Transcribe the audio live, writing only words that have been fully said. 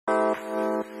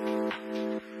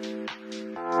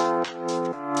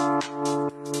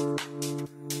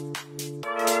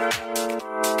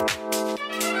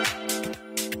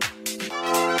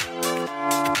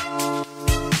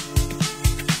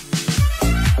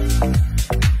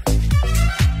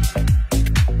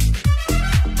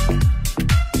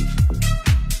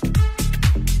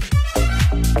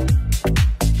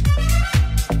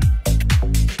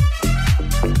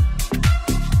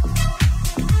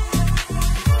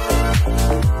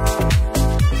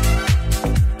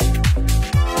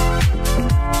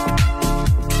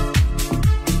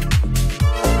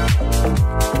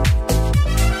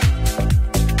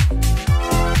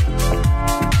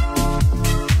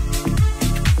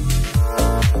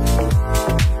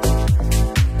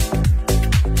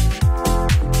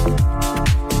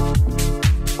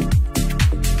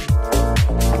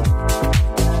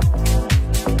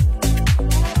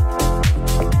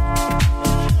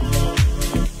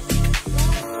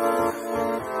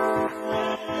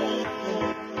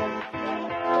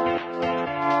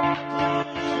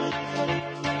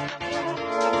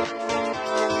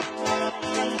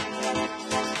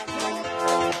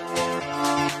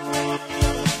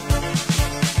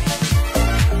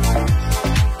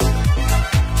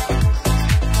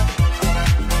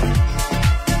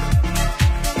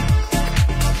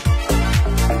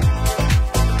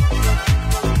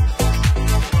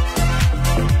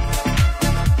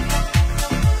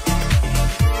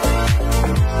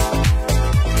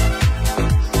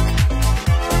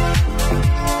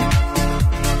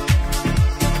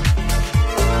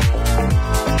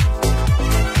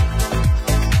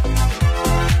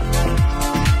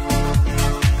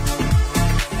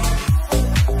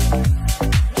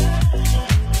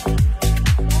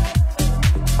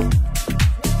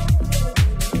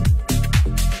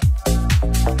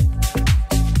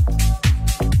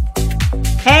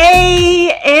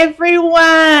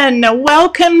everyone.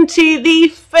 Welcome to the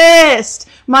first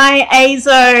My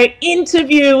EIZO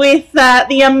interview with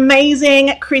the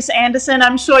amazing Kris Anderson.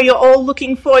 I'm sure you're all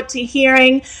looking forward to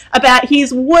hearing about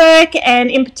his work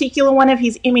and in particular one of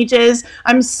his images.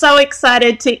 I'm so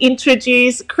excited to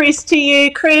introduce Kris to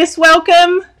you. Kris,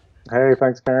 welcome. Hey,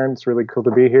 thanks, Karen. It's really cool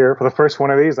to be here for the first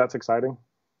one of these. That's exciting.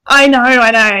 I know.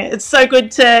 It's so good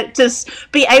to just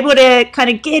be able to kind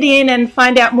of get in and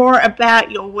find out more about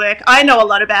your work. I know a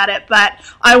lot about it, but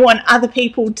I want other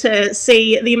people to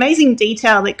see the amazing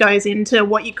detail that goes into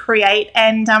what you create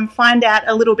and find out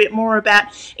a little bit more about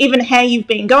even how you've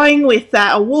been going with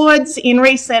awards in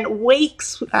recent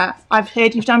weeks. I've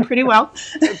heard you've done pretty well.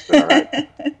 That's been all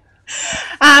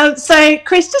right. So,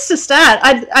 Kris, just to start,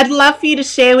 I'd love for you to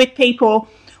share with people.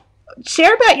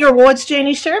 Share about your awards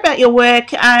journey, share about your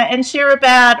work, and share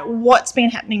about what's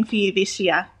been happening for you this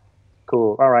year.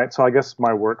 Cool. All right. So I guess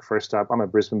my work, first up, I'm a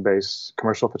Brisbane-based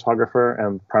commercial photographer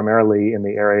and primarily in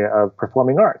the area of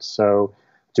performing arts. So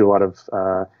do a lot of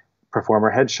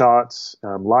performer headshots,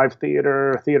 live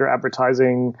theater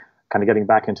advertising, kind of getting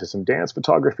back into some dance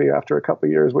photography after a couple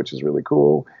of years, which is really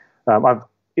cool.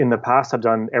 In the past, I've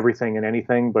done everything and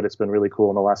anything, but it's been really cool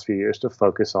in the last few years to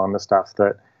focus on the stuff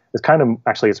that it's kind of,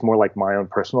 actually, it's more like my own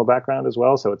personal background as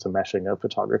well. So it's a meshing of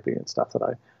photography and stuff that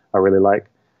I really like.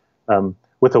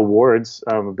 With awards,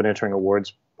 I've been entering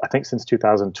awards, I think, since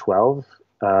 2012.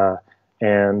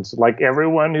 And like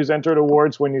everyone who's entered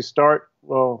awards, when you start,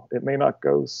 well, it may not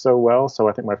go so well. So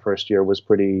I think my first year was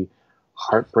pretty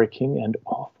heartbreaking and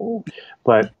awful.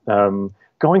 But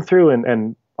going through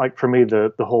and like for me,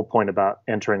 the whole point about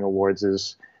entering awards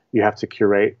is you have to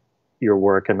curate your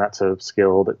work, and that's a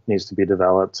skill that needs to be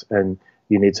developed, and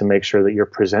you need to make sure that you're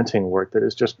presenting work that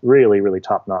is just really, really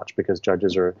top notch, because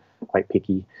judges are quite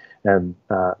picky. And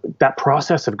that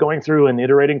process of going through and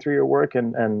iterating through your work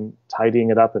and tidying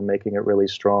it up and making it really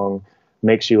strong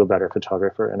makes you a better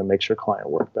photographer, and it makes your client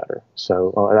work better.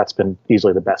 So that's been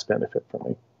easily the best benefit for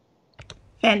me.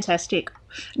 Fantastic.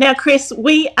 Now, Kris,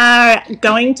 we are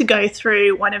going to go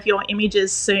through one of your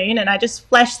images soon, and I just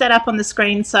flashed that up on the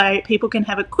screen so people can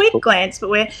have a quick glance, but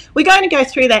we're going to go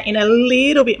through that in a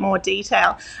little bit more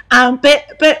detail.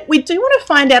 But we do want to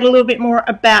find out a little bit more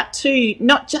about, too,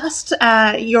 not just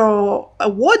your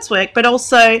awards work, but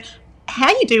also how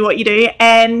you do what you do.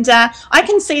 And I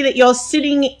can see that you're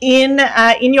sitting in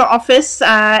your office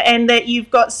and that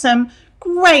you've got some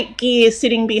great gear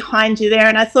sitting behind you there,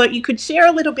 and I thought you could share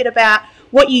a little bit about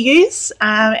what you use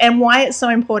and why it's so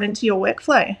important to your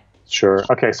workflow. Sure.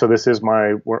 Okay, so this is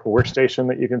my workstation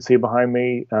that you can see behind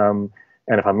me, and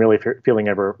if I'm really feeling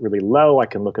ever really low, I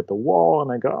can look at the wall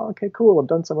and I go, oh, okay, cool, I've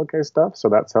done some okay stuff, so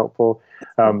that's helpful.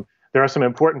 There are some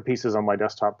important pieces on my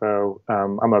desktop, though.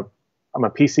 I'm a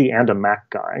PC and a Mac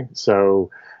guy, so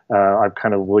I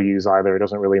kind of will use either. It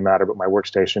doesn't really matter, but my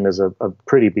workstation is a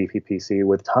pretty beefy PC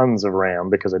with tons of RAM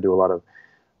because I do a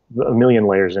million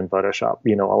layers in Photoshop.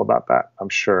 You know all about that, I'm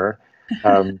sure.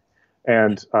 And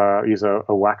use a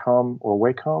Wacom or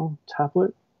Wacom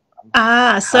tablet.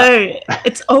 So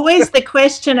it's always the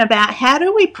question about how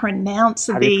do we pronounce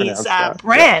these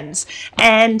brands?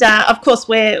 Yeah. And of course,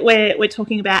 we're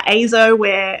talking about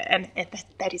EIZO, and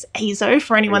that is EIZO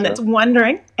for anyone that's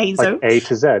wondering. EIZO, like A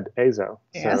to Z, EIZO.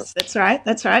 Yes, so. That's right.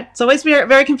 That's right. It's always very,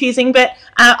 very confusing. But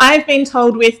I've been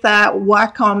told with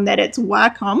Wacom that it's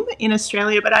Wacom in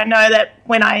Australia, but I know that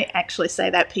when I actually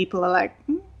say that, people are like,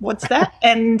 what's that?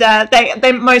 And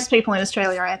they most people in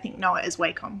Australia, I think, know it as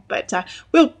Wacom, but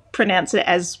we'll pronounce it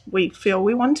as we feel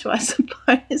we want to, I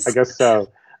suppose. I guess so.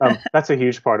 That's a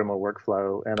huge part of my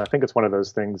workflow, and I think it's one of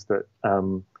those things that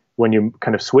when you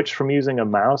kind of switch from using a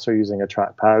mouse or using a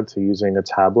trackpad to using a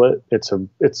tablet, it's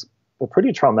a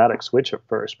pretty traumatic switch at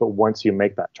first, but once you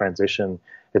make that transition,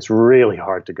 it's really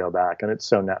hard to go back, and it's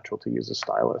so natural to use a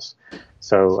stylus.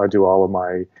 So I do all of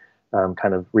my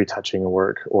kind of retouching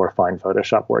work or fine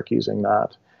Photoshop work using that.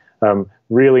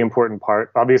 Really important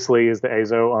part, obviously, is the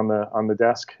EIZO on the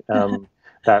desk.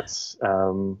 That's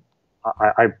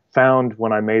I found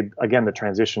when I made, again, the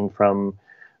transition from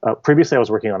previously I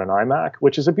was working on an iMac,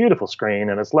 which is a beautiful screen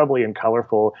and it's lovely and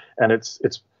colorful, and it's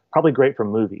probably great for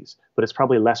movies, but it's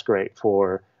probably less great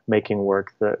for making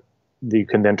work that you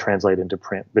can then translate into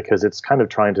print, because it's kind of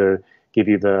trying to give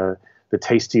you the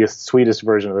tastiest, sweetest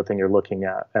version of the thing you're looking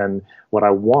at. And what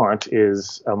I want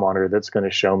is a monitor that's going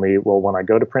to show me, well, when I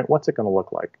go to print, what's it going to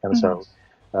look like? And so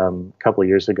a couple of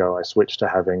years ago, I switched to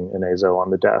having an EIZO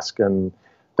on the desk, and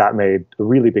that made a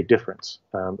really big difference.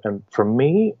 And for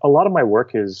me, a lot of my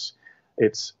work it's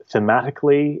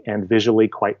thematically and visually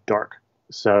quite dark.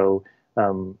 So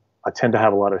I tend to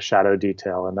have a lot of shadow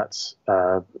detail, and that's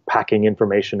packing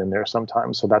information in there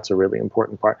sometimes. So that's a really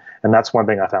important part. And that's one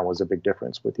thing I found was a big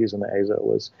difference with using the AIZO,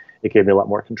 was it gave me a lot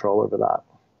more control over that.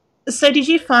 So did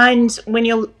you find when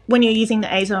you're using the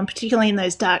AIZO, and particularly in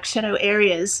those dark shadow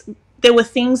areas, there were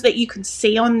things that you could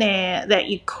see on there that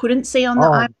you couldn't see on the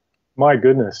Oh, eye? my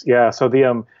goodness. Yeah. So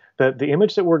the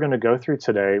image that we're going to go through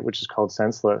today, which is called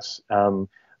Senseless,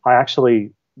 I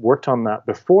actually worked on that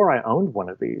before I owned one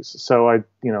of these. So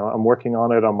I'm working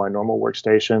on it on my normal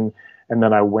workstation, and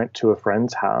then I went to a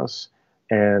friend's house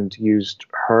and used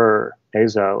her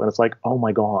AIZO, and it's like, oh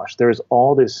my gosh, there's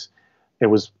all this. It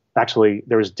was actually,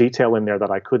 there was detail in there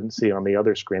that I couldn't see on the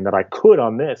other screen that I could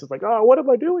on this. It's like, oh, what am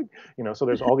I doing? So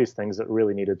there's all these things that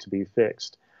really needed to be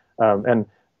fixed. And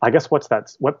I guess what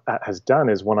that has done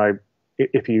is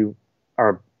if you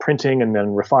are printing and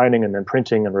then refining and then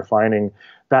printing and refining,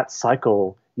 that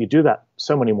cycle, you do that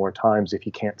so many more times if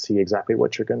you can't see exactly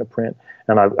what you're going to print.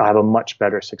 And I have a much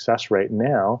better success rate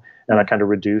now, and I kind of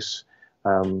reduce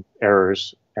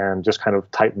errors and just kind of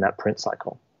tighten that print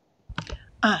cycle.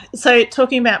 So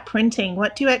talking about printing,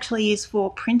 what do you actually use for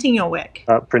printing your work?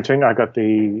 Printing, I got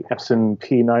the Epson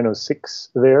P906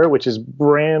 there, which is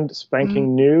brand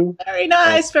spanking new. Very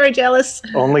nice, very jealous.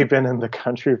 Only been in the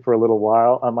country for a little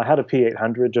while. I had a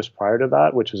P800 just prior to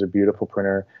that, which was a beautiful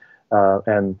printer,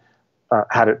 and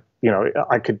had it,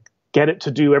 I could get it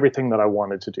to do everything that I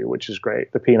wanted to do, which is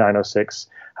great. The P906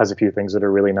 has a few things that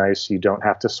are really nice. You don't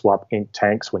have to swap ink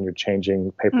tanks when you're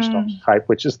changing paper stock type,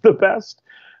 which is the best.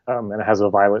 And it has a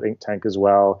violet ink tank as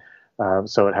well.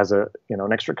 So it has an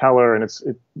extra color, and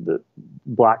the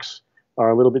blacks are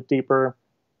a little bit deeper.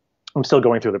 I'm still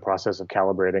going through the process of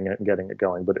calibrating it and getting it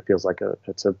going, but it feels like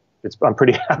I'm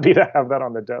pretty happy to have that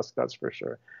on the desk, that's for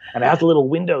sure. And it has a little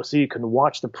window so you can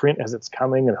watch the print as it's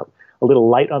coming, and a little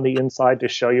light on the inside to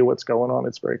show you what's going on.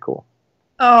 It's very cool.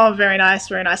 Oh, very nice,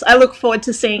 very nice. I look forward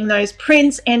to seeing those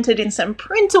prints entered in some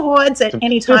print awards at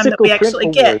any time that we actually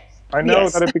get. I know,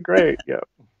 yes. That'd be great, yeah.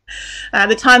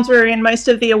 The times we're in, most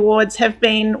of the awards have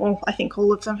been, well, I think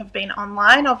all of them have been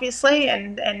online, obviously,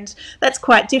 and that's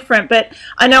quite different. But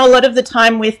I know a lot of the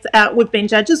time we've been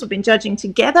judges, we've been judging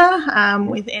together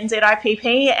with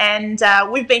NZIPP, and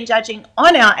we've been judging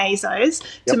on our AIZOs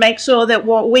to make sure that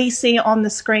what we see on the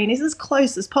screen is as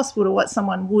close as possible to what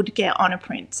someone would get on a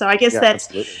print. So I guess that's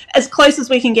absolutely as close as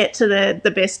we can get to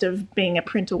the best of being a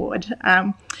print award.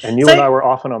 And you and I were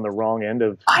often on the wrong end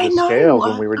of the scales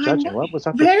when we were judging. What was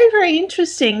that? Very, very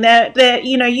interesting. That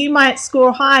you might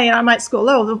score high and I might score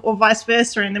low, or vice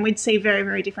versa, and then we'd see very,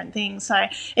 very different things. So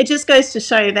it just goes to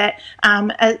show that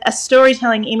a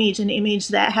storytelling image, an image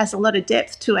that has a lot of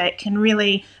depth to it, can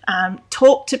really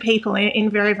talk to people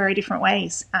in very, very different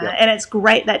ways. And it's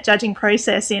great, that judging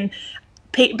process in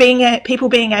people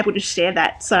being able to share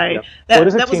that. So it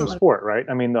is a team sport, right?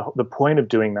 I mean, the point of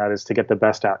doing that is to get the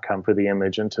best outcome for the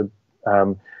image, and to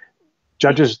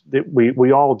judges,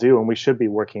 we all do, and we should be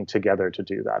working together to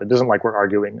do that. It isn't like we're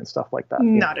arguing and stuff like that.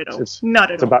 Not at all. It's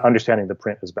about understanding the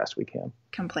print as best we can.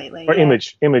 Completely. Or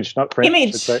image, not print.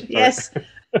 Image, yes.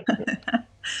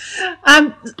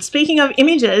 Speaking of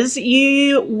images,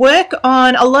 you work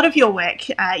on a lot of your work.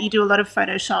 You do a lot of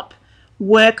Photoshop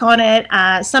work on it.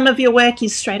 Some of your work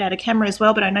is straight out of camera as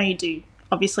well, but I know you do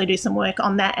obviously do some work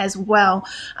on that as well.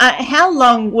 How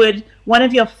long would one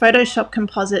of your Photoshop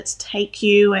composites take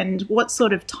you, and what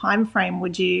sort of time frame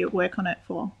would you work on it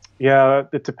for? Yeah,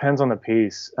 it depends on the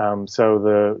piece.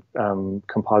 So the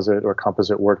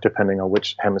composite work, depending on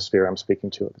which hemisphere I'm speaking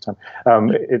to at the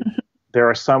time. There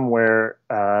are some where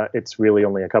it's really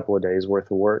only a couple of days worth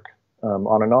of work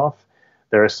on and off.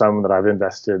 There are some that I've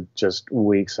invested just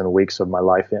weeks and weeks of my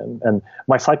life in. And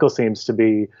my cycle seems to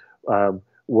be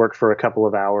work for a couple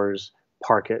of hours,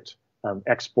 park it,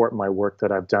 export my work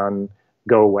that I've done,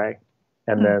 go away.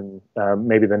 And then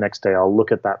maybe the next day I'll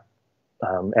look at that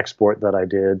export that I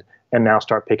did and now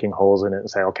start picking holes in it and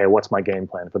say, okay, what's my game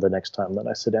plan for the next time that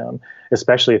I sit down?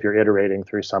 Especially if you're iterating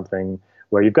through something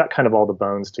where you've got kind of all the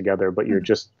bones together, but you're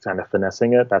just kind of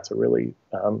finessing it. That's a really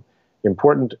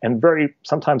important and very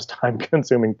sometimes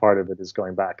time-consuming part of it, is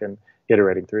going back and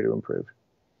iterating through to improve.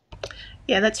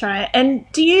 Yeah, that's right. And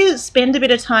do you spend a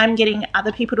bit of time getting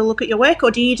other people to look at your work,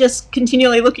 or do you just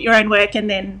continually look at your own work and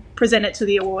then present it to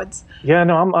the awards? Yeah,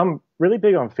 no, I'm really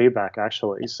big on feedback,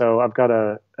 actually. So I've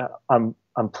got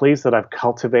I'm pleased that I've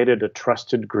cultivated a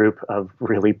trusted group of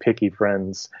really picky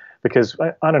friends, because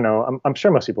I don't know, I'm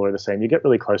sure most people are the same. You get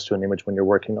really close to an image when you're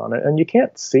working on it, and you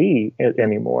can't see it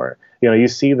anymore. You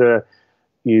see the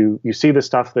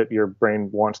stuff that your brain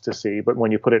wants to see, but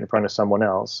when you put it in front of someone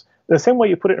else, The same way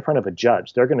you put it in front of a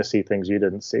judge, they're going to see things you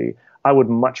didn't see. I would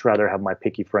much rather have my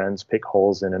picky friends pick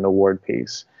holes in an award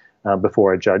piece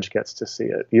before a judge gets to see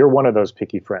it. You're one of those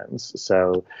picky friends.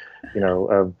 So,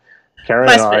 Karen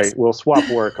and I will swap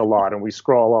work a lot, and we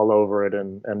scroll all over it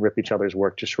and rip each other's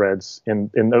work to shreds in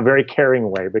a very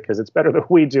caring way, because it's better that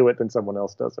we do it than someone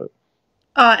else does it.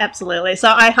 Oh, absolutely. So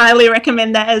I highly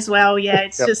recommend that as well. Yeah,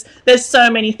 it's Yep. just there's so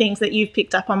many things that you've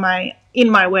picked up on in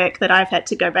my work that I've had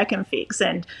to go back and fix.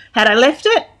 And had I left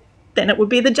it, then it would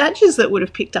be the judges that would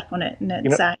have picked up on it. And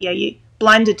it's you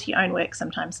blinded to your own work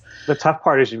sometimes. The tough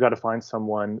part is you've got to find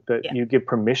someone that you give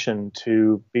permission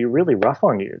to be really rough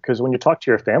on you. Because when you talk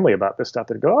to your family about this stuff,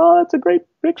 they go, "Oh, it's a great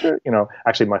picture."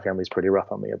 Actually, my family's pretty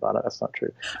rough on me about it. That's not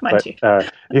true. Mine too.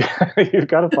 You've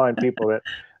got to find people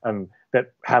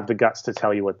that have the guts to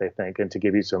tell you what they think and to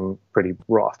give you some pretty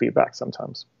raw feedback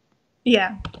sometimes.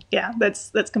 Yeah,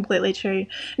 that's completely true.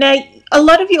 Now, a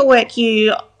lot of your work,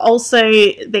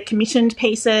 they're commissioned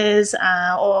pieces,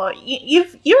 or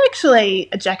you're actually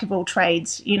a jack of all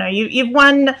trades. You've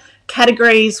won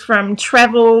categories from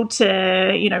travel to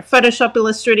Photoshop,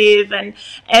 Illustrative,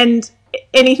 and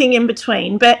anything in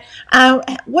between. But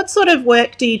what sort of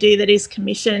work do you do that is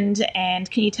commissioned,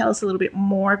 and can you tell us a little bit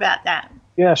more about that?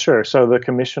 Yeah, sure. So the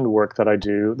commissioned work that I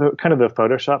do, the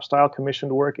Photoshop style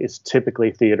commissioned work, is typically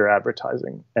theater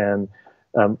advertising. And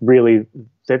really,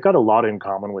 they've got a lot in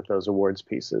common with those awards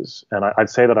pieces. And I'd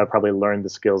say that I probably learned the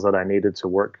skills that I needed to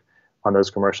work on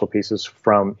those commercial pieces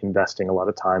from investing a lot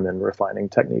of time in refining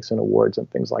techniques and awards and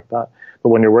things like that. But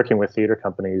when you're working with theater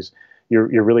companies,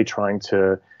 you're really trying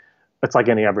to, it's like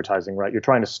any advertising, right? You're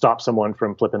trying to stop someone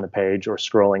from flipping the page or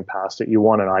scrolling past it. You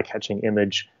want an eye-catching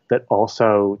image that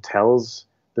also tells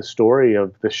the story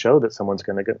of the show that someone's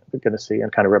going to see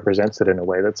and kind of represents it in a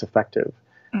way that's effective.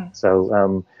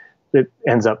 So it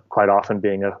ends up quite often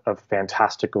being a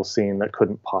fantastical scene that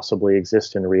couldn't possibly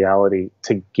exist in reality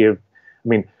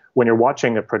when you're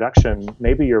watching a production,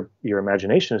 maybe your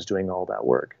imagination is doing all that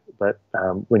work. But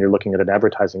when you're looking at an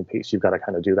advertising piece, you've got to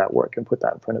kind of do that work and put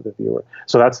that in front of the viewer.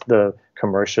 So that's the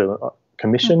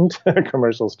commissioned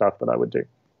commercial stuff that I would do.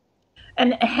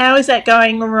 And how is that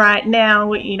going right now?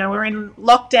 We're in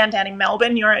lockdown down in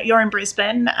Melbourne. You're in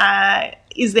Brisbane.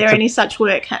 Is there any such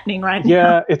work happening right now?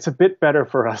 Yeah, it's a bit better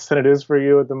for us than it is for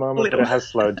you at the moment, but it has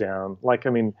slowed down.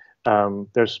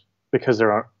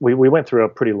 We went through a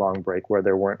pretty long break where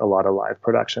there weren't a lot of live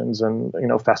productions, and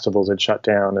festivals had shut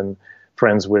down, and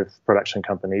friends with production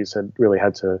companies had really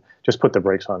had to just put the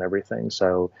brakes on everything.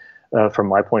 So from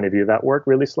my point of view, that work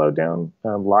really slowed down.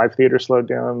 Live theater slowed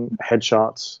down.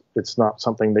 Headshots, it's not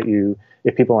something that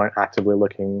if people aren't actively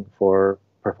looking for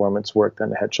performance work, then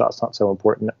the headshot's not so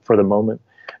important for the moment.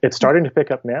 It's starting to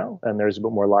pick up now, and there's a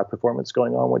bit more live performance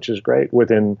going on, which is great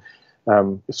within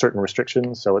certain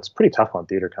restrictions. So it's pretty tough on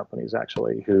theater companies,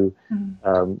 actually, who,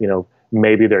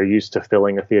 maybe they're used to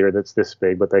filling a theater that's this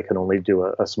big, but they can only do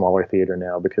a smaller theater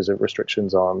now because of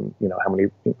restrictions on, how many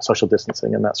social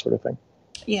distancing and that sort of thing.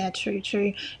 Yeah, true.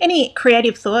 Any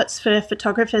creative thoughts for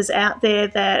photographers out there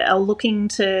that are looking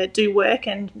to do work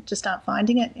and just aren't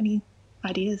finding it? Any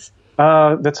ideas?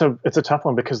 It's a tough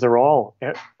one, because a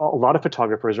lot of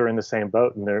photographers are in the same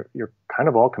boat, and you're kind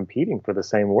of all competing for the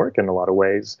same work in a lot of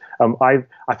ways. I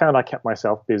found I kept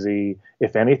myself busy,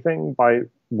 if anything, by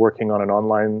working on an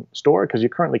online store, because you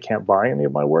currently can't buy any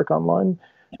of my work online.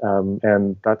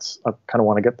 And I kind of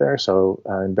want to get there. So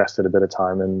I invested a bit of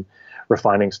time in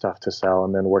refining stuff to sell,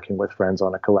 and then working with friends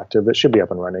on a collective that should be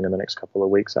up and running in the next couple of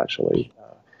weeks, actually.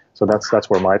 So that's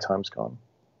where my time's gone.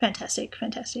 Fantastic.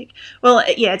 Well,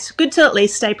 yeah, it's good to at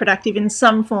least stay productive in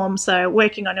some form. So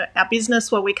working on our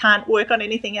business while we can't work on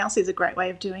anything else is a great way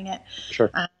of doing it.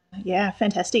 Sure. Yeah,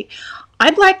 fantastic.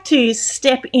 I'd like to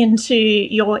step into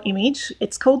your image.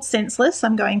 It's called Senseless.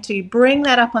 I'm going to bring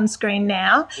that up on screen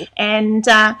now. And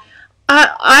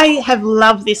I have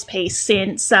loved this piece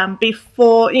since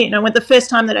before, when the first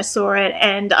time that I saw it,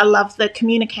 and I love the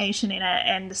communication in it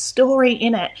and the story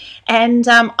in it. And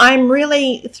I'm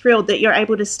really thrilled that you're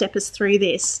able to step us through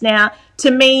this. Now,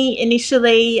 to me,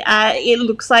 initially, it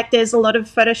looks like there's a lot of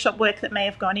Photoshop work that may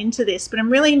have gone into this, but I'm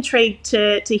really intrigued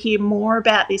to hear more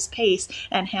about this piece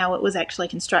and how it was actually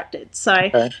constructed. So,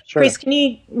 okay, sure. Kris, can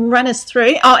you run us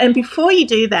through? Oh, and before you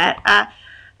do that,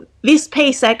 this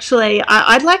piece, actually,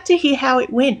 I'd like to hear how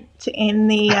it went in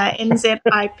the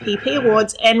AIPP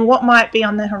Awards and what might be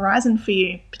on the horizon for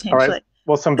you, potentially. All right.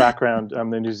 Well, some background. The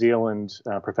New Zealand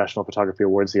Professional Photography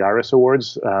Awards, the IRIS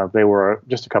Awards, they were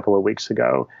just a couple of weeks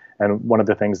ago. And one of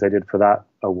the things they did for that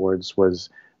awards was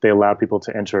they allowed people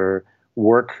to enter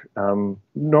work,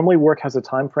 normally work has a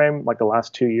time frame, like the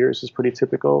last 2 years is pretty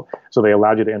typical. So they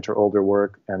allowed you to enter older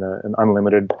work and an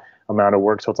unlimited amount of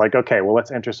work. So it's like, okay, well,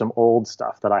 let's enter some old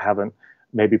stuff that I haven't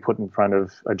maybe put in front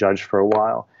of a judge for a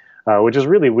while, which is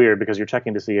really weird because you're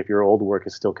checking to see if your old work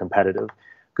is still competitive.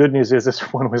 Good news is this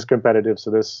one was competitive,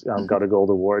 so this got a gold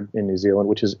award in New Zealand,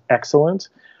 which is excellent.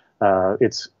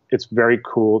 It's very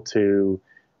cool to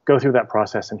go through that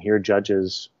process and hear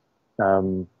judges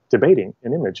debating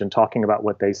an image and talking about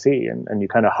what they see, and you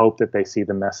kind of hope that they see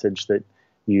the message that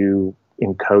you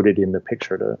encoded in the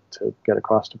picture to get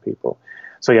across to people.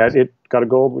 So yeah, it got a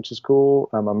gold, which is cool.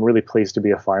 I'm really pleased to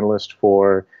be a finalist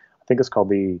for, I think it's called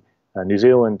the New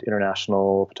Zealand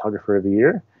International Photographer of the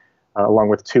Year, along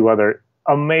with two other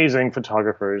amazing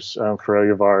photographers,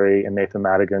 Feroya Vari and Nathan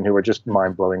Madigan, who are just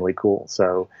mind-blowingly cool.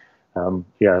 So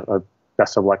yeah,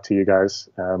 best of luck to you guys.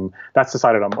 That's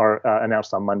decided on or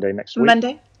announced on Monday next week.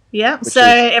 Monday. Yeah, so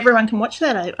everyone can watch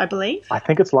that, I believe. I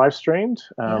think it's live streamed.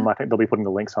 I think they'll be putting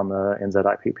the links on the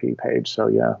NZIPP page. So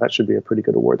yeah, that should be a pretty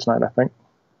good awards night, I think.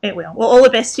 It will. Well, all the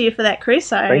best to you for that,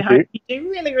 Kris. I hope you do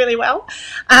really, really well.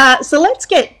 So let's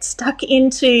get stuck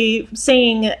into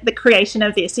seeing the creation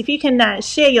of this. If you can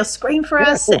share your screen for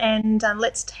us, cool. And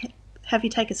let's have you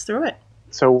take us through it.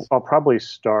 So I'll probably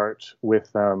start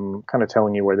with kind of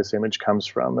telling you where this image comes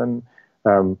from,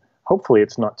 and hopefully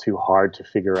it's not too hard to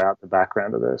figure out the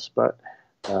background of this, but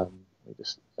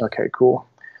okay, cool.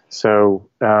 So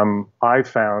I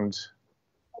found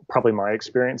probably my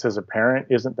experience as a parent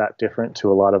isn't that different to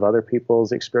a lot of other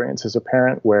people's experience as a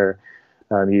parent, where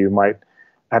you might,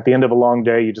 at the end of a long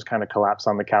day, you just kind of collapse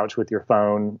on the couch with your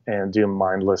phone and do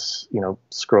mindless,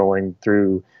 scrolling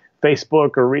through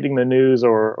Facebook or reading the news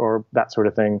or that sort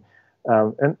of thing.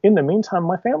 And in the meantime,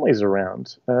 my family's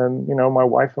around, and my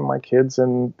wife and my kids,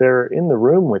 and they're in the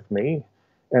room with me,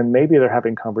 and maybe they're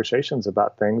having conversations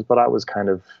about things, but I was kind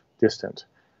of distant.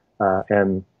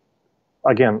 And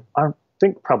again, I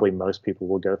think probably most people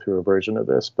will go through a version of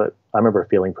this, but I remember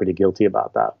feeling pretty guilty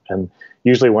about that. And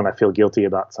usually when I feel guilty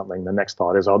about something, the next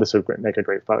thought is, oh, this would make a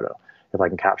great photo if I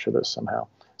can capture this somehow.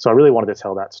 So I really wanted to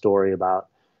tell that story about,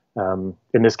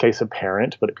 in this case, a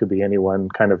parent, but it could be anyone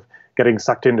kind of getting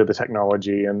sucked into the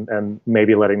technology and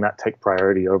maybe letting that take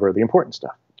priority over the important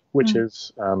stuff, which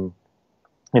is,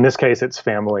 in this case, it's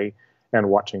family and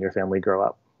watching your family grow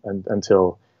up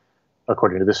until,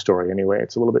 according to this story anyway,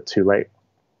 it's a little bit too late.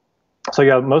 So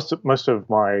yeah, most of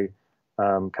my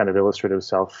kind of illustrative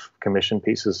self-commission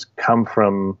pieces come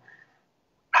from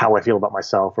how I feel about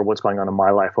myself or what's going on in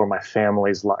my life or my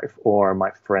family's life or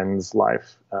my friend's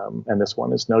life. And this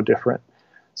one is no different.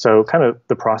 So kind of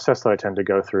the process that I tend to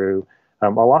go through,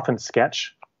 I'll often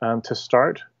sketch to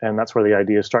start, and that's where the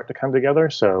ideas start to come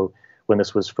together. So when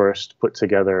this was first put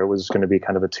together, it was going to be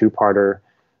kind of a two-parter,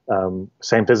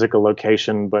 same physical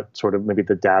location, but sort of maybe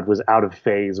the dad was out of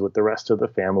phase with the rest of the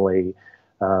family,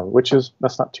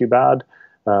 that's not too bad.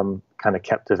 Kind of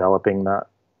kept developing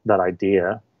that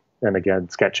idea, and again,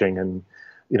 sketching. And,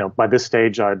 by this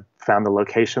stage, I'd found the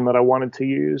location that I wanted to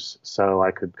use, so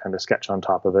I could kind of sketch on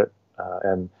top of it.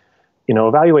 And,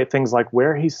 evaluate things like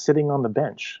where he's sitting on the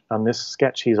bench. On this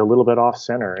sketch, he's a little bit off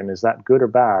center, and is that good or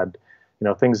bad?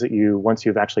 Things that once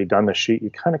you've actually done the shoot, you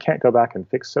kind of can't go back and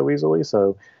fix so easily.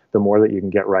 So the more that you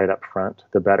can get right up front,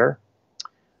 the better.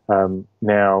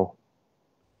 Now,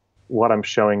 what I'm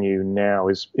showing you now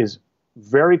is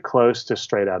very close to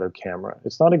straight out of camera.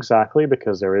 It's not exactly,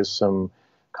 because there is some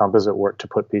composite work to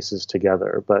put pieces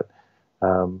together, but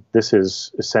this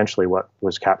is essentially what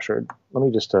was captured. Let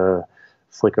me just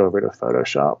flick over to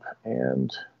Photoshop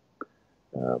and,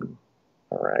 all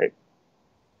right.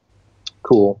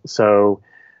 Cool. So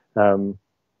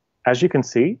as you can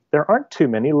see, there aren't too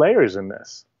many layers in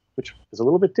this, which is a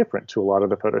little bit different to a lot of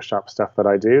the Photoshop stuff that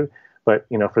I do. But,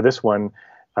 for this one,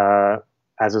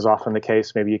 as is often the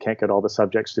case, maybe you can't get all the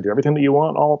subjects to do everything that you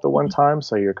want all at the one time.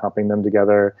 So you're comping them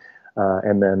together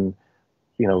and then,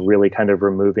 really kind of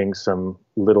removing some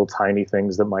little tiny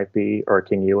things that might be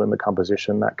irking you in the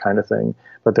composition, that kind of thing.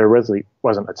 But there really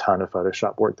wasn't a ton of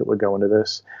Photoshop work that would go into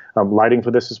this. Lighting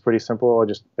for this is pretty simple. I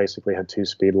just basically had 2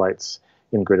 speed lights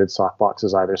in gridded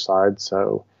softboxes either side.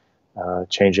 So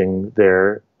changing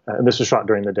their, and this was shot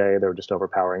during the day, they were just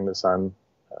overpowering the sun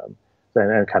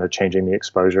and kind of changing the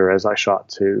exposure as I shot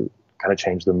to kind of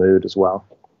change the mood as well.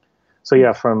 So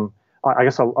yeah, I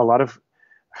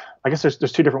guess there's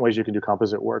 2 different ways you can do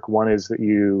composite work. One is that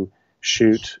you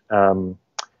shoot a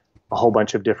whole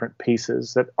bunch of different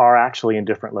pieces that are actually in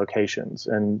different locations,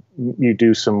 and you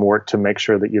do some work to make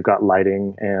sure that you've got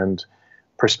lighting and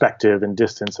perspective and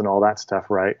distance and all that stuff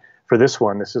right. For this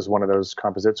one, this is one of those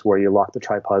composites where you lock the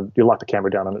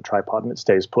camera down on a tripod and it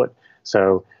stays put.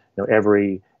 So,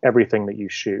 everything that you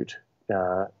shoot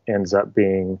ends up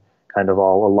being kind of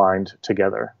all aligned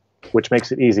together, which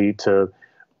makes it easy to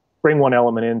bring one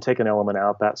element in, take an element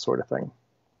out, that sort of thing.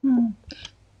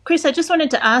 Kris, I just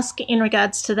wanted to ask in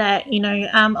regards to that,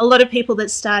 a lot of people that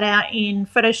start out in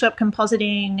Photoshop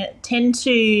compositing tend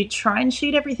to try and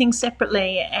shoot everything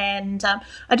separately. And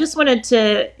I just wanted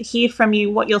to hear from you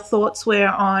what your thoughts were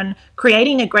on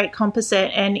creating a great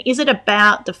composite. And is it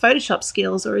about the Photoshop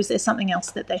skills, or is there something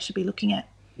else that they should be looking at?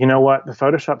 You know what? The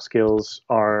Photoshop skills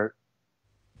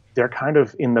they're kind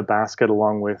of in the basket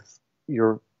along with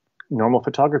your normal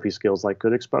photography skills, like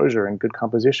good exposure and good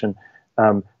composition.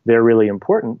 They're really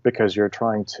important because you're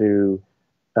trying to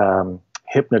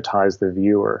hypnotize the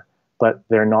viewer, but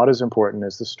they're not as important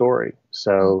as the story.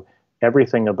 So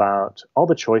everything about all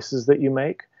the choices that you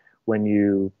make when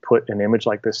you put an image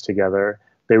like this together,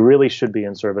 they really should be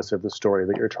in service of the story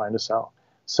that you're trying to sell.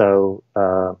 So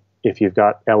if you've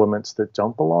got elements that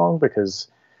don't belong because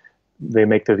they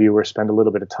make the viewer spend a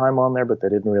little bit of time on there, but they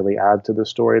didn't really add to the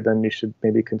story, then you should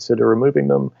maybe consider removing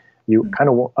them. You kind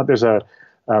of want, there's a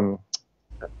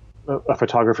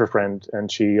photographer friend,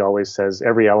 and she always says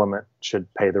every element should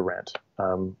pay the rent.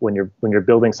 When you're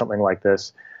building something like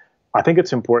this, I think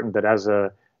it's important that as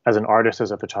an artist,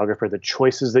 as a photographer, the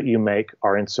choices that you make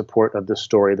are in support of the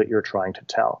story that you're trying to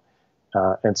tell.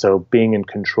 And so being in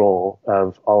control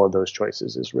of all of those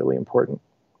choices is really important.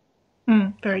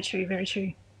 Very true, very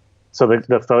true. So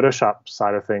the Photoshop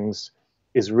side of things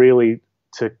is really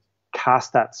to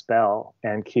cast that spell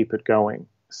and keep it going.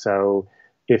 So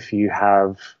if you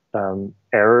have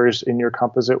errors in your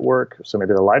composite work, so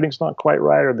maybe the lighting's not quite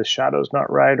right, or the shadow's not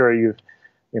right, or you've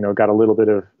got a little bit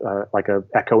of like a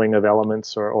echoing of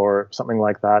elements or something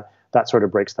like that, that sort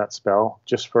of breaks that spell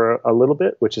just for a little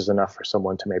bit, which is enough for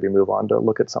someone to maybe move on to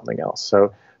look at something else.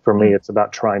 So for me, it's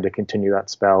about trying to continue that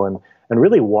spell and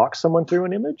really walk someone through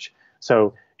an image.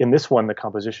 So in this one, the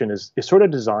composition is sort of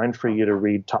designed for you to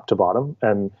read top to bottom,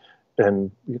 and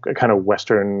kind of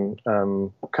Western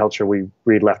culture, we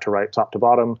read left to right, top to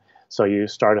bottom. So you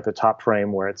start at the top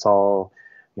frame where it's all,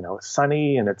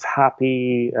 sunny and it's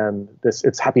happy, and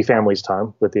it's happy families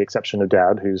time, with the exception of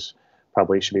Dad, who's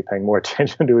probably should be paying more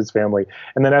attention to his family.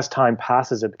 And then as time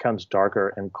passes, it becomes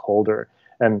darker and colder.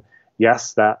 And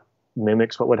yes, that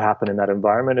mimics what would happen in that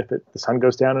environment if the sun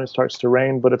goes down and it starts to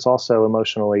rain, but it's also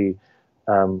emotionally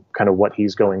kind of what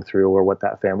he's going through or what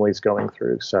that family's going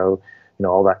through. So,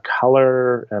 all that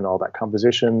color and all that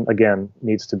composition, again,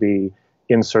 needs to be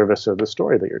in service of the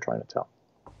story that you're trying to tell.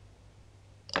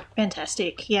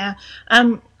 Fantastic. Yeah.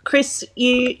 Kris,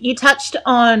 you touched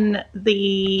on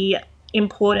the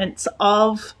importance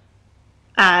of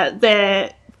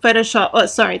the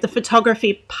the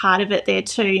photography part of it there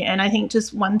too. And I think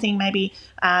just one thing maybe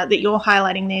that you're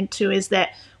highlighting there too is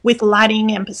that with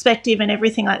lighting and perspective and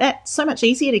everything like that, it's so much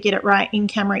easier to get it right in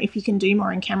camera if you can do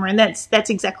more in camera. And that's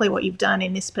exactly what you've done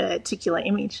in this particular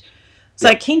image.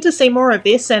 So keen to see more of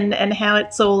this and how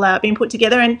it's all been put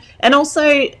together, and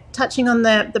also touching on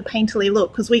the painterly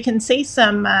look, because we can see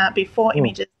some before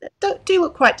images that do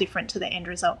look quite different to the end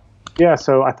result. Yeah,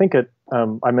 so I think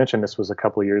I mentioned this was a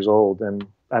couple of years old, and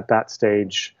at that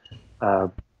stage,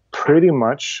 pretty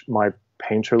much my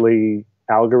painterly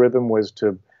algorithm was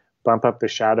to bump up the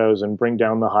shadows and bring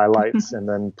down the highlights and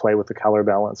then play with the color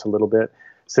balance a little bit.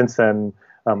 Since then,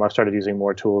 I've started using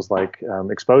more tools like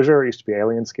exposure. It used to be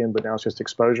Alien Skin, but now it's just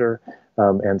exposure.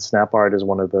 And Snap Art is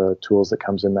one of the tools that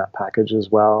comes in that package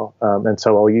as well. And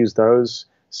so I'll use those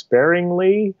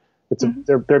sparingly.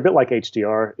 They're a bit like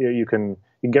HDR. You can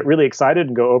get really excited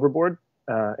and go overboard,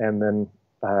 and then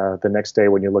the next day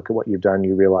when you look at what you've done,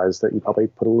 you realize that you probably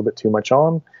put a little bit too much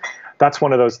on. That's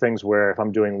one of those things where if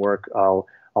I'm doing work, I'll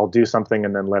do something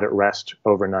and then let it rest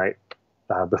overnight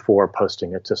before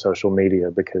posting it to social media,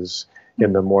 because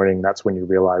in the morning, that's when you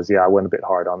realize, I went a bit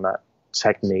hard on that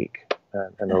technique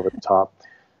and over the top.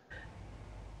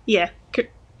 Yeah,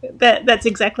 that's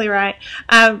exactly right.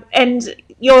 And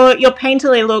your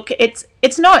painterly look,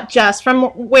 it's not just, from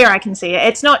where I can see it,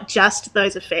 it's not just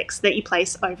those effects that you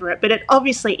place over it, but it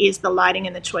obviously is the lighting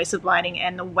and the choice of lighting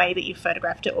and the way that you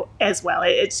photographed it as well.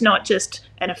 It's not just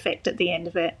an effect at the end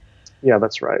of it. Yeah,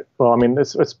 that's right. Well, I mean,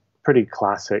 it's pretty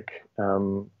classical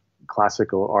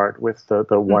art with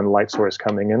the one light source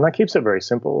coming in. That keeps it very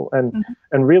simple.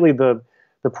 And really the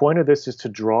point of this is to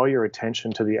draw your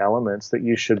attention to the elements that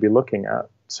you should be looking at.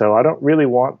 So I don't really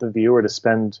want the viewer to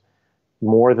spend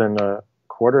more than a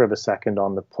quarter of a second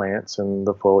on the plants and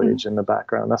the foliage in the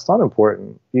background. That's not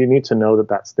important. You need to know that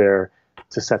that's there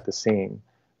to set the scene,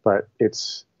 but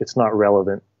it's not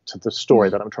relevant to the story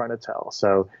that I'm trying to tell.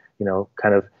 So,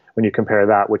 kind of when you compare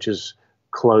that, which is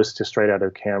close to straight out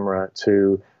of camera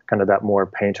to kind of that more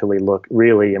painterly look.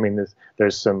 Really, I mean,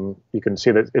 there's some, you can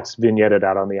see that it's vignetted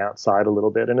out on the outside a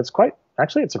little bit, and it's quite,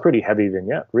 actually, it's a pretty heavy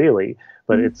vignette, really,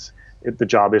 but the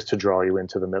job is to draw you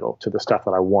into the middle, to the stuff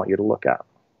that I want you to look at.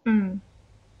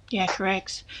 Yeah,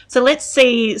 correct. So let's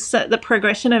see the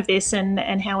progression of this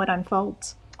and how it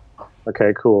unfolds.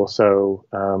 Okay, cool. So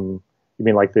you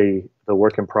mean like the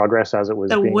work in progress as it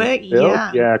was being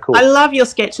built? Yeah, cool. I love your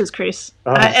sketches, Kris.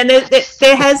 And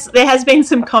there has been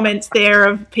some comments there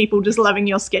of people just loving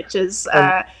your sketches.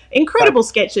 Incredible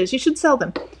sketches. You should sell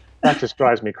them. That just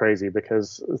drives me crazy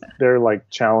because they're like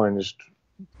challenged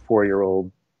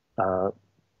 4-year-old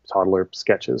toddler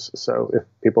sketches. So if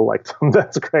people like them,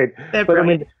 that's great. They're but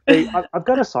brilliant. I mean, I've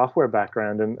got a software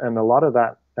background, and a lot of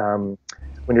that,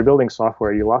 when you're building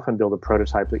software, you often build a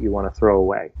prototype that you want to throw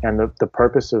away. And the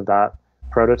purpose of that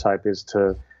prototype is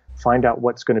to find out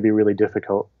what's going to be really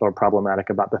difficult or problematic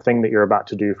about the thing that you're about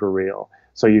to do for real,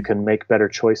 so you can make better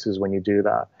choices when you do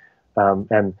that.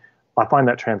 And I find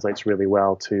that translates really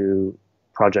well to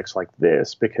projects like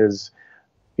this, because,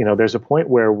 you know, there's a point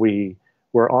where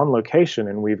we're on location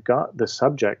and we've got the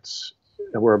subjects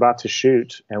that we're about to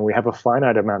shoot, and we have a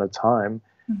finite amount of time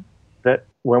that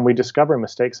when we discover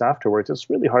mistakes afterwards, it's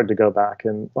really hard to go back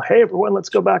and, hey, everyone, let's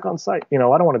go back on site. You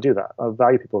know, I don't want to do that. I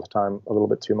value people's time a little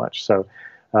bit too much. So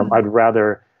I'd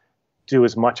rather do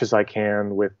as much as I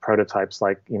can with prototypes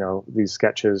like, you know, these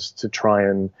sketches, to try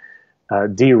and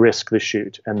de-risk the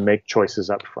shoot and make choices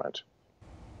up front.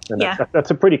 And that's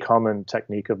a pretty common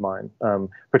technique of mine,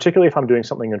 particularly if I'm doing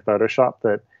something in Photoshop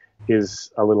that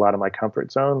is a little out of my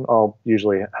comfort zone. I'll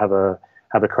usually have a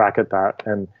crack at that,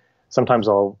 and sometimes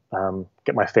I'll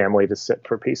get my family to sit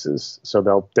for pieces,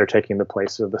 so they're taking the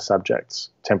place of the subjects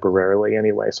temporarily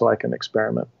anyway, so I can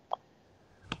experiment.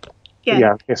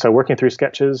 Yeah. So working through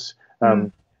sketches.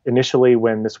 Initially,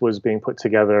 when this was being put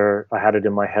together, I had it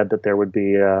in my head that there would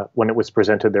be, when it was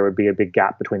presented, there would be a big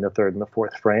gap between the third and the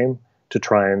fourth frame to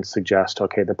try and suggest,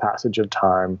 okay, the passage of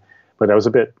time. But that was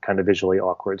a bit kind of visually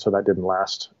awkward, so that didn't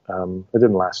last. It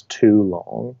didn't last too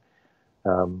long.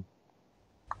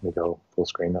 Let me go full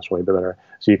screen. That's way better.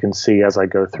 So you can see as I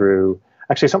go through.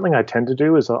 Actually, something I tend to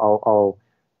do is I'll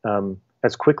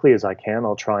as quickly as I can,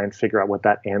 I'll try and figure out what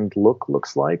that end look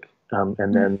looks like,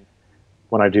 and then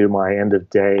when I do my end of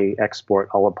day export,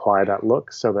 I'll apply that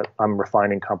look so that I'm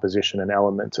refining composition and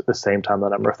elements at the same time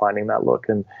that I'm refining that look.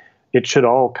 And it should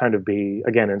all kind of be,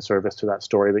 again, in service to that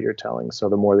story that you're telling. So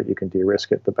the more that you can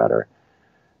de-risk it, the better.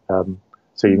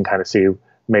 So you can kind of see,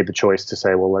 made the choice to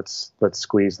say, well, let's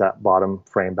squeeze that bottom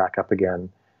frame back up again.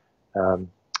 And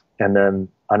then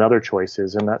another choice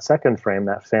is in that second frame,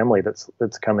 that family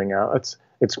that's coming out.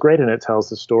 It's great and it tells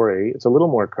the story. It's a little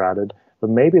more crowded, but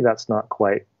maybe that's not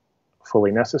quite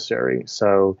fully necessary.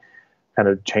 So kind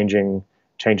of changing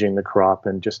the crop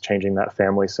and just changing that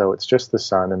family so it's just the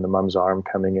son and the mom's arm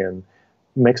coming in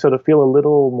makes it feel a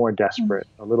little more desperate,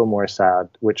 a little more sad,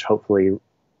 which hopefully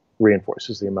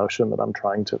reinforces the emotion that I'm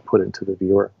trying to put into the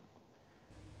viewer.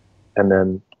 And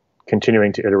then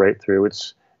continuing to iterate through,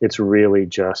 it's really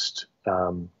just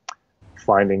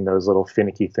finding those little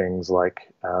finicky things,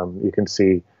 like you can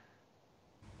see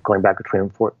going back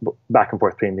and forth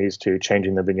between these two,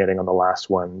 changing the vignetting on the last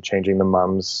one, changing the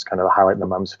mum's, kind of highlighting the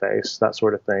mum's face, that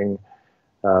sort of thing.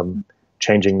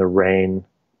 Changing the rain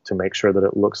to make sure that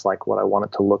it looks like what I want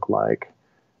it to look like.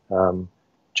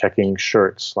 Checking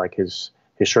shirts, like his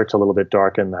shirt's a little bit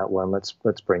dark in that one. Let's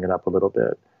bring it up a little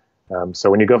bit. So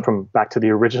when you go from back to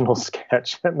the original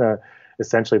sketch and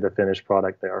essentially the finished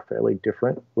product, they are fairly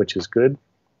different, which is good.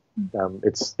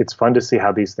 It's fun to see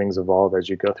how these things evolve as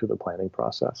you go through the planning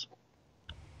process.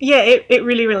 Yeah, it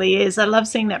really, really is. I love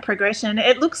seeing that progression.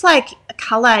 It looks like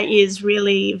color is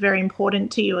really very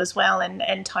important to you as well,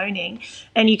 and toning.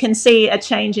 And you can see a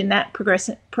change in that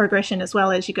progression as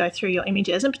well as you go through your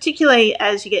images, and particularly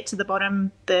as you get to the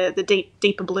bottom, the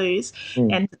deeper blues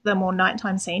and the more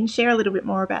nighttime scenes. Share a little bit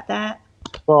more about that.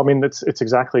 Well, I mean, it's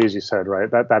exactly as you said,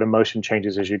 right? That emotion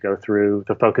changes as you go through.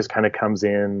 The focus kind of comes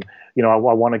in. You know, I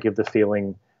want to give the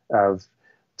feeling of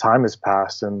time has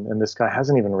passed, and this guy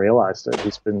hasn't even realized it.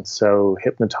 He's been so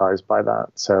hypnotized by that.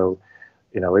 So,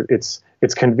 you know, it's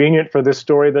convenient for this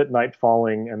story that night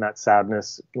falling and that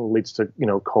sadness leads to, you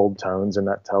know, cold tones, and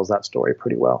that tells that story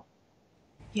pretty well.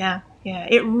 Yeah,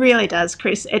 it really does,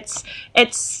 Kris. It's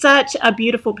such a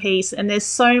beautiful piece, and there's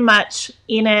so much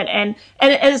in it, and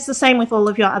it's the same with all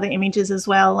of your other images as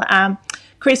well.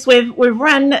 Kris, we've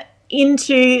run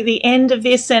into the end of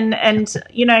this, and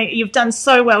you know, you've done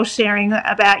so well sharing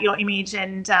about your image,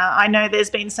 and I know there's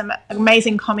been some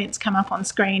amazing comments come up on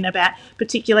screen about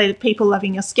particularly people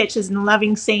loving your sketches and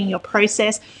loving seeing your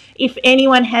process. If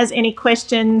anyone has any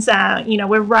questions, you know,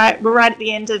 we're right at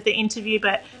the end of the interview,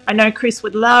 but I know Kris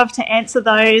would love to answer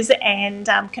those, and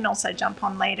can also jump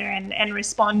on later and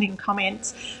respond in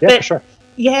comments. Yeah, for sure.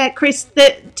 Yeah, Kris,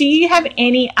 do you have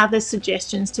any other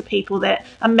suggestions to people that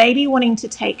are maybe wanting to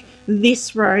take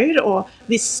this road or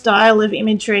this style of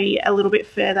imagery a little bit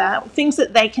further, things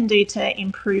that they can do to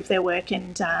improve their work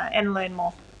and learn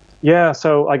more? Yeah,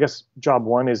 so I guess job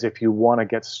one is, if you want to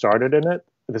get started in it,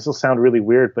 this will sound really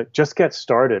weird, but just get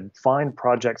started. Find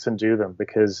projects and do them,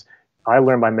 because I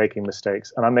learn by making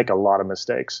mistakes, and I make a lot of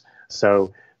mistakes.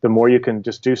 So the more you can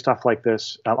just do stuff like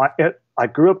this, I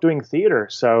grew up doing theater,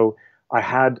 so I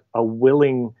had a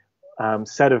willing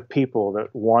set of people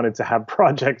that wanted to have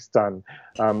projects done.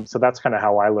 So that's kind of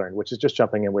how I learned, which is just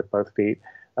jumping in with both feet,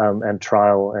 and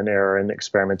trial and error and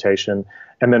experimentation.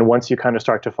 And then once you kind of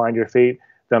start to find your feet,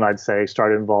 then I'd say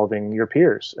start involving your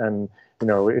peers. And, you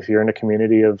know, if you're in a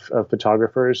community of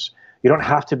photographers, you don't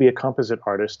have to be a composite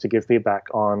artist to give feedback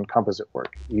on composite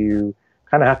work. You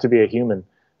kind of have to be a human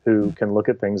who can look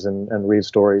at things and read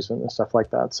stories and stuff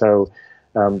like that. So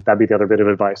that'd be the other bit of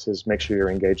advice, is make sure you're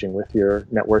engaging with your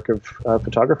network of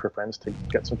photographer friends to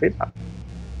get some feedback.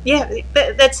 Yeah,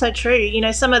 that's so true. You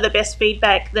know, some of the best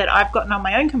feedback that I've gotten on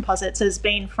my own composites has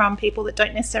been from people that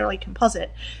don't necessarily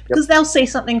composite, because they'll see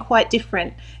something quite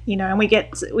different, you know, and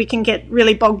we can get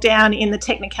really bogged down in the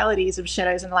technicalities of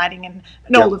shadows and lighting and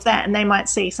all of that, and they might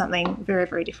see something very,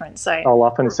 very different. So I'll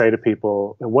often say to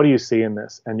people, what do you see in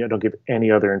this? And you don't give any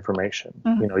other information.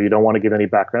 You know, you don't want to give any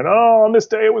background. Oh, on this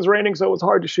day it was raining, so it was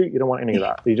hard to shoot. You don't want any of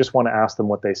that. You just want to ask them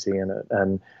what they see in it,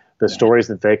 and the stories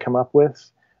that they come up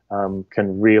with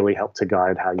can really help to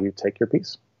guide how you take your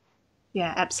piece.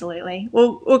 Yeah, absolutely.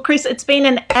 Well, Kris, it's been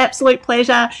an absolute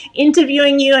pleasure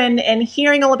interviewing you and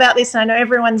hearing all about this. And I know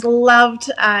everyone's loved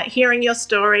hearing your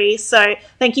story. So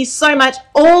thank you so much.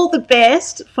 All the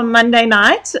best for Monday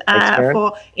night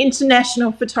for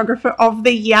International Photographer of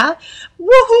the Year.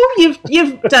 Woohoo!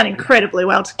 You've done incredibly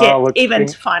well to get even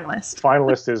to finalist.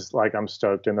 Finalist is like, I'm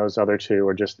stoked, and those other two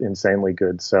are just insanely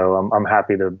good. So I'm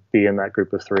happy to be in that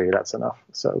group of three. That's enough.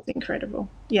 So it's incredible.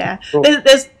 Yeah. Cool.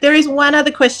 There is one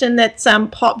other question that's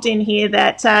popped in here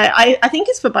that I think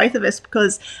is for both of us,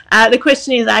 because the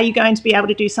question is, are you going to be able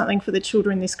to do something for the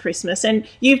children this Christmas? And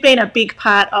you've been a big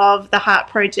part of the Heart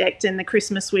Project and the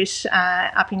Christmas Wish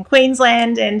up in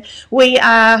Queensland, and we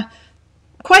are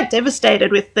quite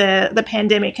devastated with the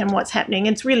pandemic and what's happening.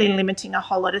 It's really limiting a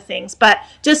whole lot of things. But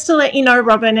just to let you know,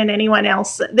 Robin, and anyone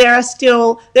else, there is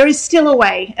still a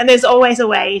way, and there's always a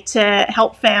way to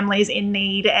help families in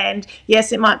need. And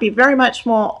yes, it might be very much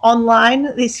more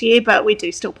online this year, but we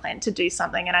do still plan to do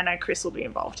something, and I know Kris will be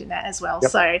involved in that as well.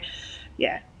 So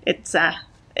yeah, it's a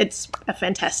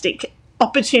fantastic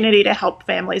opportunity to help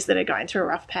families that are going through a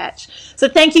rough patch. So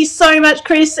thank you so much,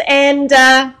 Kris, and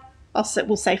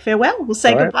we'll say farewell. We'll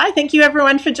say goodbye. Thank you,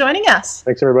 everyone, for joining us.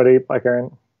 Thanks, everybody. Bye,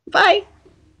 Karen. Bye.